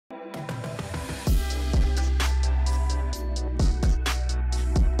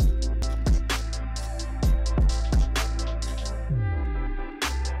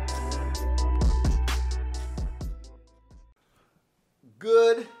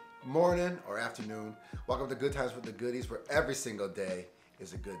morning, or afternoon. Welcome to Good Times with the Goodies, where every single day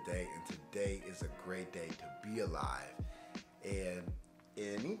is a good day, and today is a great day to be alive. And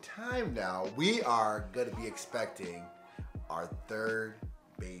anytime now, we are going to be expecting our third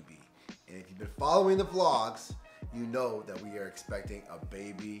baby. And if you've been following the vlogs, you know that we are expecting a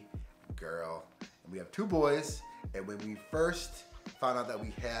baby girl. And we have two boys, and when we first found out that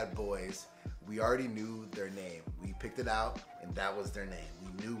we had boys, we already knew their name. We picked it out, and that was their name.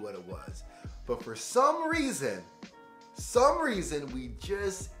 We knew what it was. But for some reason, we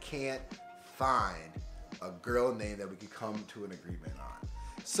just can't find a girl name that we could come to an agreement on.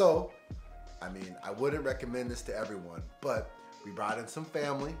 So, I mean, I wouldn't recommend this to everyone, but we brought in some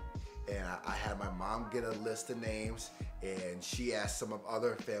family, and I had my mom get a list of names, and she asked some of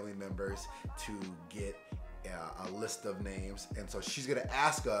other family members to get a list of names. And so she's gonna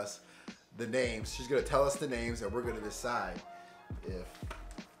ask us the names. She's gonna tell us the names, and we're gonna decide if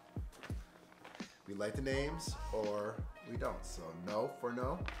we like the names or we don't. So no for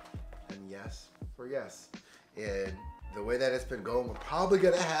no, and yes for yes. And the way that it's been going, we're probably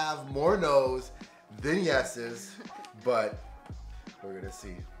gonna have more no's than yeses, but we're gonna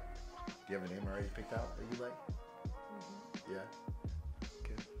see. Do you have a name already picked out that you like? Mm-hmm. Yeah?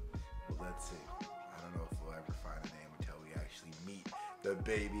 Okay. Well, let's see. I don't know if we'll ever find a name until we actually meet the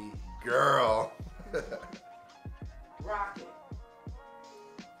baby girl. Rocket.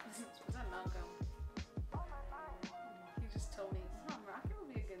 Was that Malcolm? He just told me, oh, Rocket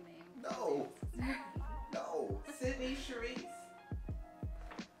would be a good name. No. No. Sydney Sharice.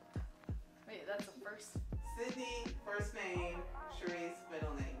 Wait, that's the first. Sydney, first name. Sharice,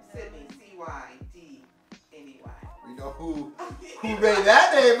 middle name. Sydney, C-Y-D-N-E-Y. We know who made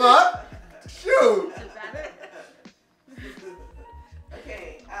that name up. Shoot. Is that it?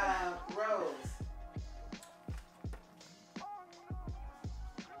 Okay, Rose.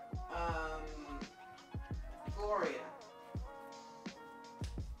 Gloria.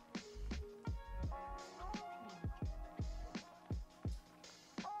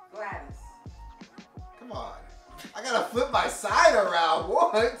 Gladys. Come on. I gotta flip my side around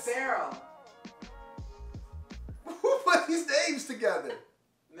once. Beryl. Who put these names together?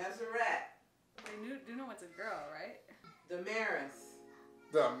 Meseret. They do know it's a girl, right? Damaris.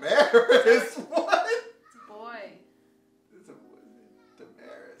 Damaris? What? It's a boy. It's a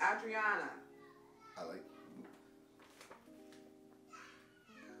Damaris. Adriana. I like.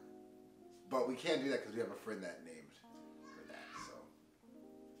 But we can't do that because we have a friend that named for that. So.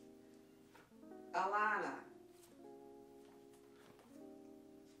 Alana.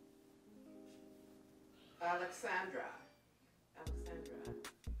 Alexandra.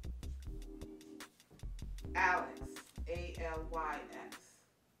 Alex. A-L-Y-X.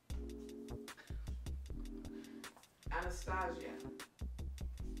 Anastasia.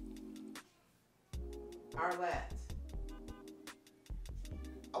 Arlette.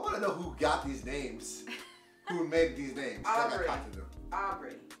 I want to know who got these names. Who made these names? I gotta Aubrey. talk to them.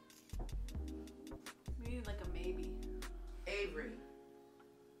 Aubrey. We need like a maybe. Avery.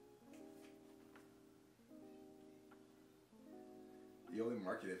 You only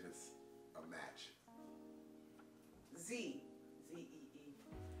mark it if it's a match. Z. Z-E-E.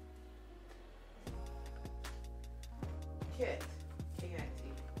 Kit. K-I-T.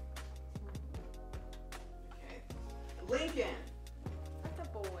 Okay. Lincoln. That's a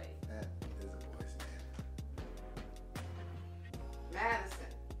boy. That is a boy's name.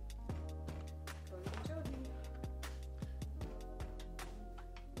 Madison. Cody and Jody.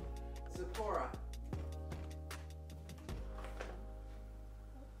 Zipporah.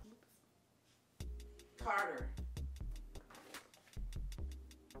 Carter.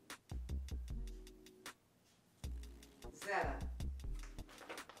 Zeta.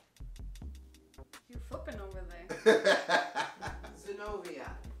 You're flipping over there. Zenobia.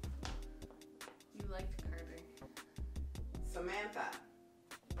 You liked Carter. Samantha.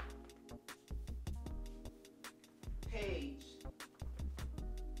 Paige.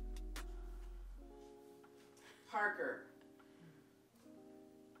 Parker.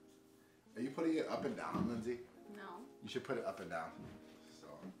 Are you putting it up and down, Lindsay? No. You should put it up and down. So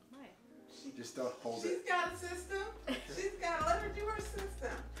Why? just don't hold She's it. got a system. She's got to let her do her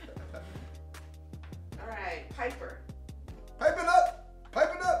system. All right, Piper. Pipe it up!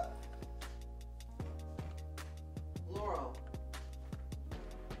 Pipe it up! Laurel.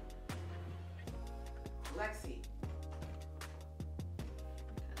 Lexi.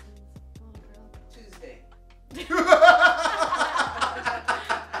 Tuesday.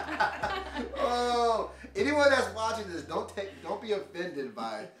 Oh, anyone that's watching this, don't be offended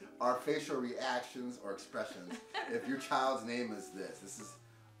by our facial reactions or expressions if your child's name is this. This is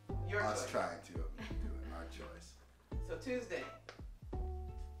Your Us choice. trying to do it. Our choice. So Tuesday.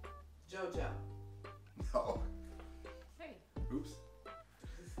 JoJo. No. Hey. Oops.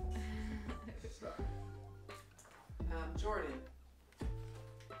 Sorry. Jordan.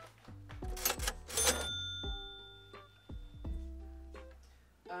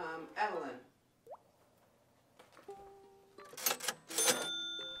 Evelyn.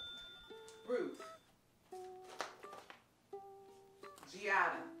 Ruth.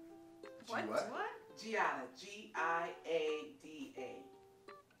 Giada. What? What? What? Giada. Giada.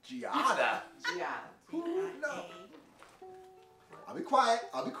 Giada. Giada. Who knows? I'll be quiet.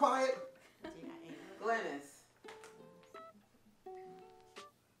 I'll be quiet. Glennis.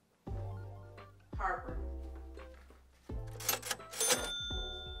 Harper.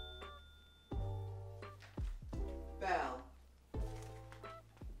 Belle.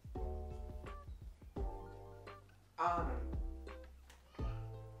 Autumn.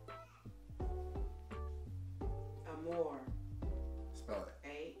 Amore. Spell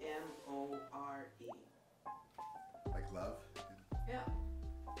it. Amore. Like love. Yeah.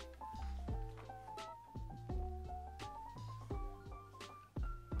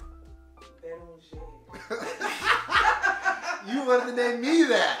 Beranger. You wanted to name me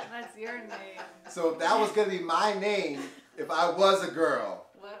that. That's your name. So that was gonna be my name if I was a girl.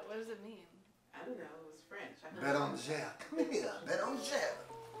 What does it mean? I don't know. It was French. I don't know. Beranger. Come here, Beranger.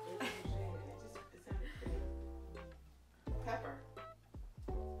 Pepper.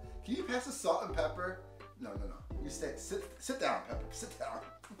 Can you pass the salt and pepper? No. You stay. Sit down, Pepper. Sit down.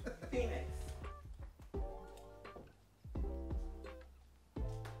 Phoenix.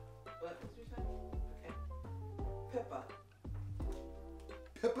 What was your name? Okay. Pippa.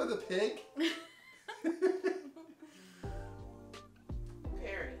 Pippa the pig.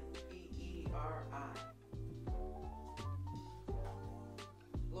 Perry. P-E-R-I.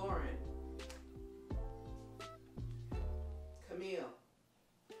 Lauren. Camille.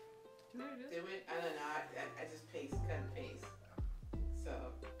 There it is. Did we? I don't know. I just cut and paste. So.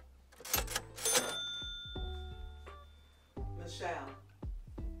 Michelle.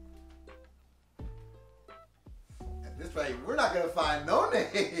 At this rate, we're not gonna find no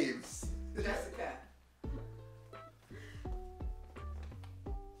names. Jessica.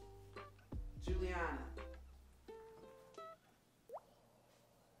 Juliana.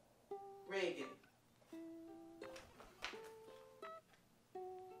 Reagan.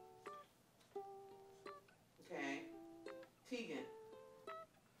 Okay. Tegan.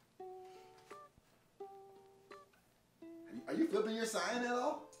 Are you flipping your sign at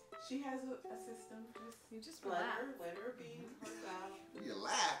all? She has a system. You just Let relax. her, let her be herself.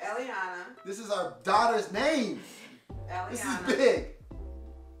 Relax. Eliana. This is our daughter's name. This is Eliana. big.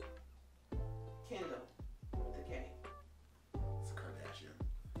 Kendall. With a K. It's a Kardashian.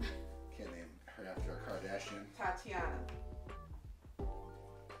 Can't name her after a Kardashian. Tatiana.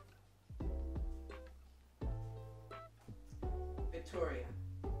 Victoria.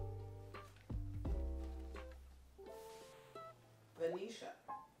 Venetia.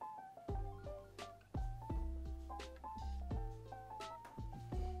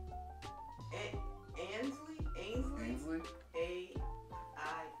 Ainsley. Ainsley. Ainsley.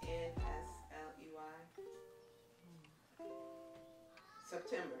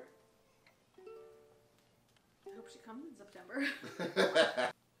 September. I hope she comes in September.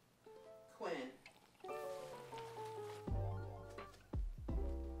 Quinn.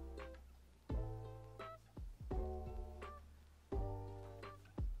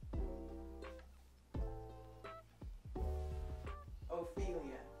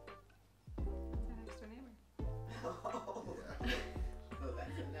 Ophelia. That's our next door neighbor. Oh, Yeah. so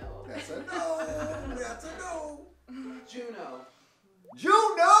that's a no. That's a no. That's a no. Juno.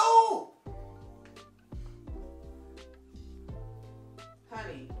 Juno.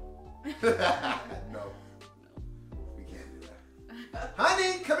 Honey. No. We can't do that.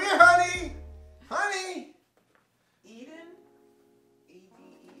 Honey, come here, honey. Honey. Eden.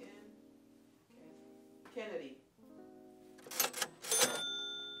 E-D-E-N. Okay. Kennedy.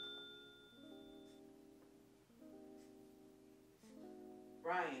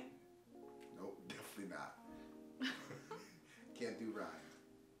 Ryan. Nope, definitely not. Can't do Ryan.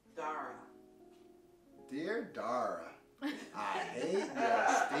 Dara. Dear Dara, I hate your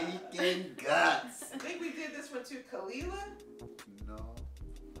stinking guts. I think we did this one too. Kalila? No.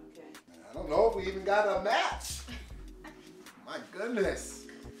 Okay. I don't know if we even got a match. My goodness.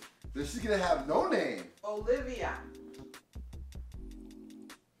 This is gonna have no name. Olivia.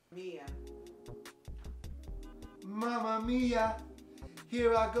 Mia. Mamma mia,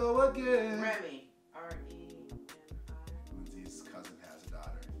 here I go again. Remy. R-E-M-I. Lindsay's cousin has a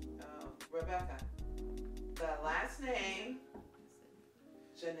daughter. Rebecca. The last name,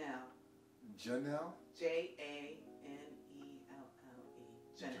 Janelle. Janelle? Janelle.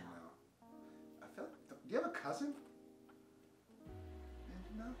 Janelle. I feel like, do you have a cousin?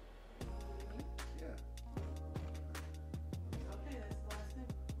 No? Yeah. Okay, that's the last name.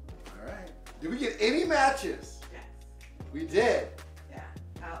 All right. Did we get any matches? Yes. We did.